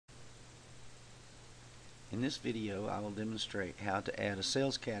In this video, I will demonstrate how to add a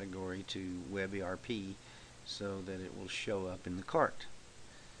sales category to webERP so that it will show up in the cart.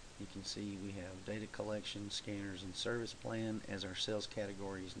 You can see we have data collection, scanners, and service plan as our sales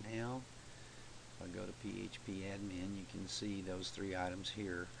categories now. If I go to PHP admin, you can see those three items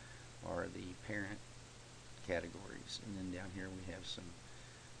here are the parent categories, and then down here we have some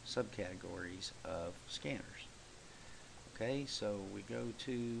subcategories of scanners. Okay, so we go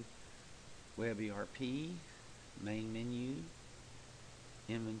to webERP, main menu,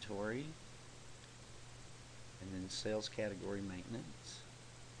 inventory, and then sales category maintenance.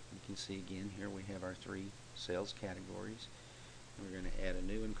 You can see again here we have our three sales categories. We're going to add a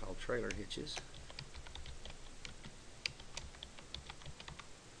new one called trailer hitches.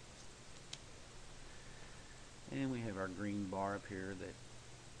 And we have our green bar up here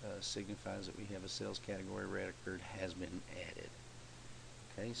that signifies that we have a sales category record has been added.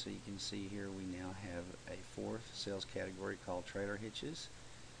 Okay, so you can see here we now have a fourth sales category called trailer hitches.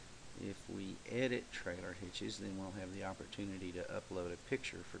 If we edit trailer hitches, then we'll have the opportunity to upload a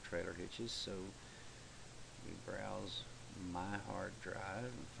picture for trailer hitches. So we browse my hard drive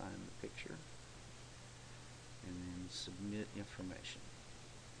and find the picture and then submit information.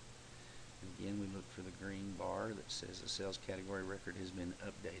 Again, we look for the green bar that says the sales category record has been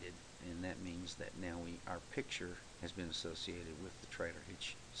updated, and that means that now our picture has been associated with the trailer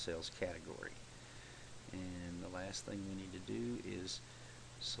hitch sales category. And the last thing we need to do is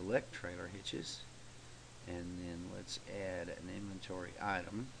select trailer hitches, and then let's add an inventory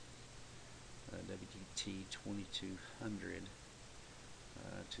item, WDT 2200,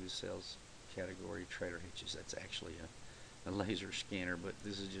 to the sales category trailer hitches. That's actually a laser scanner, but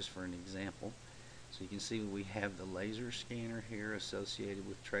this is just for an example. So you can see we have the laser scanner here associated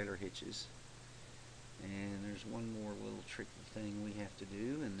with trailer hitches, and there's one more little tricky thing we have to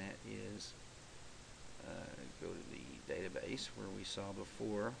do, and that is go to the database where we saw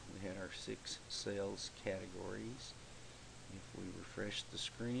before we had our 6 sales categories. If we refresh the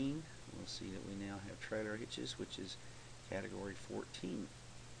screen, we'll see that we now have trailer hitches, which is category 14.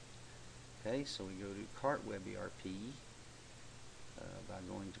 Okay, so we go to CARTwebERP by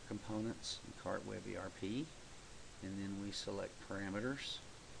going to Components and CARTwebERP, and then we select Parameters,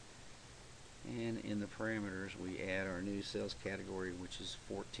 and in the parameters we add our new sales category, which is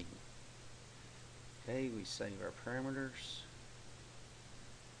 14. Okay, we save our parameters,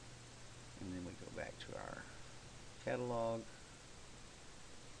 and then we go back to our catalog,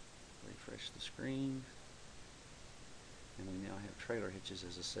 refresh the screen, and we now have trailer hitches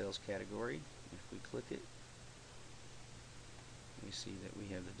as a sales category. If we click it, we see that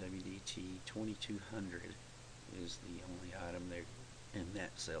we have the WDT 2200 is the only item there in that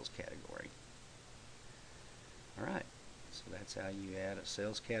sales category. Alright, so that's how you add a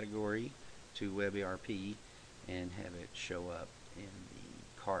sales category to webERP and have it show up in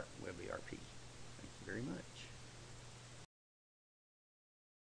the CARTwebERP. Thank you very much.